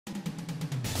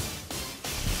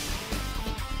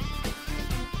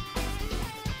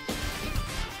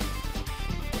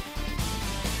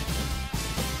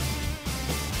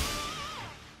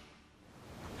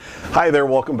Hi there,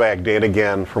 welcome back. Dan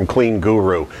again from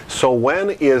CleanGuru. So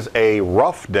when is a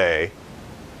rough day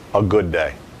a good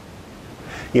day?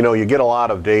 You know, you get a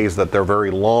lot of days that they're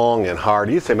very long and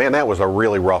hard. You say, man, that was a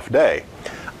really rough day.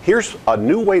 Here's a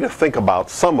new way to think about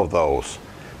some of those.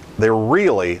 They're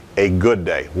really a good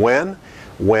day. When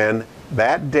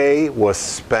that day was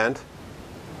spent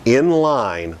in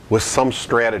line with some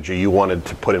strategy you wanted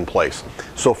to put in place.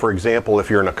 So for example, if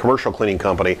you're in a commercial cleaning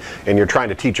company and you're trying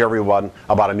to teach everyone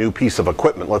about a new piece of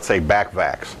equipment, let's say back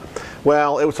vacs.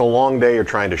 Well, it was a long day, you're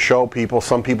trying to show people.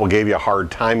 Some people gave you a hard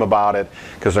time about it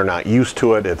because they're not used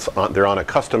to it, they're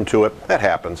unaccustomed to it. That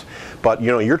happens. But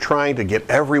you know, you're trying to get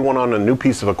everyone on a new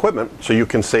piece of equipment so you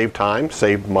can save time,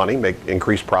 save money,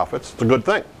 increase profits. It's a good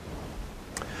thing.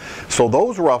 So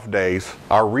those rough days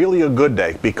are really a good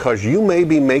day because you may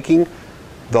be making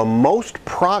the most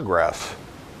progress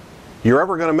you're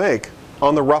ever going to make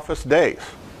on the roughest days.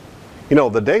 You know,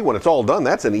 the day when it's all done,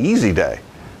 that's an easy day.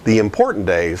 The important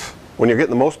days, when you're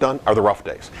getting the most done, are the rough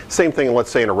days. Same thing,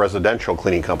 let's say in a residential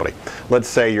cleaning company. Let's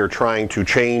say you're trying to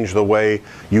change the way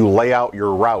you lay out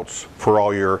your routes for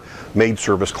all your maid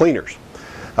service cleaners.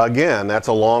 Again, that's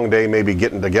a long day, maybe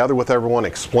getting together with everyone,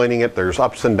 explaining it. There's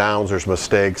ups and downs, there's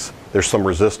mistakes, there's some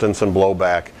resistance and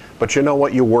blowback. But you know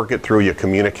what? You work it through, you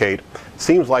communicate.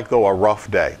 Seems like, though, a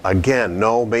rough day. Again,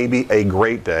 no, maybe a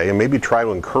great day, and maybe try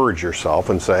to encourage yourself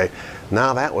and say,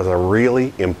 nah, that was a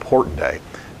really important day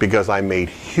because I made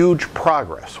huge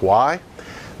progress. Why?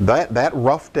 That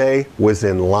rough day was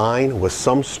in line with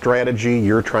some strategy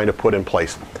you're trying to put in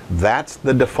place. That's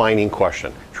the defining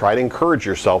question. Try to encourage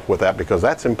yourself with that because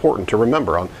that's important to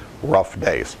remember on rough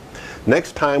days.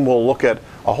 Next time we'll look at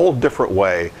a whole different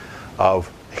way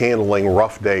of handling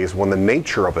rough days when the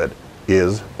nature of it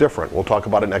is different. We'll talk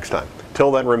about it next time.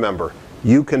 Till then, remember,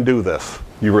 you can do this.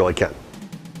 You really can.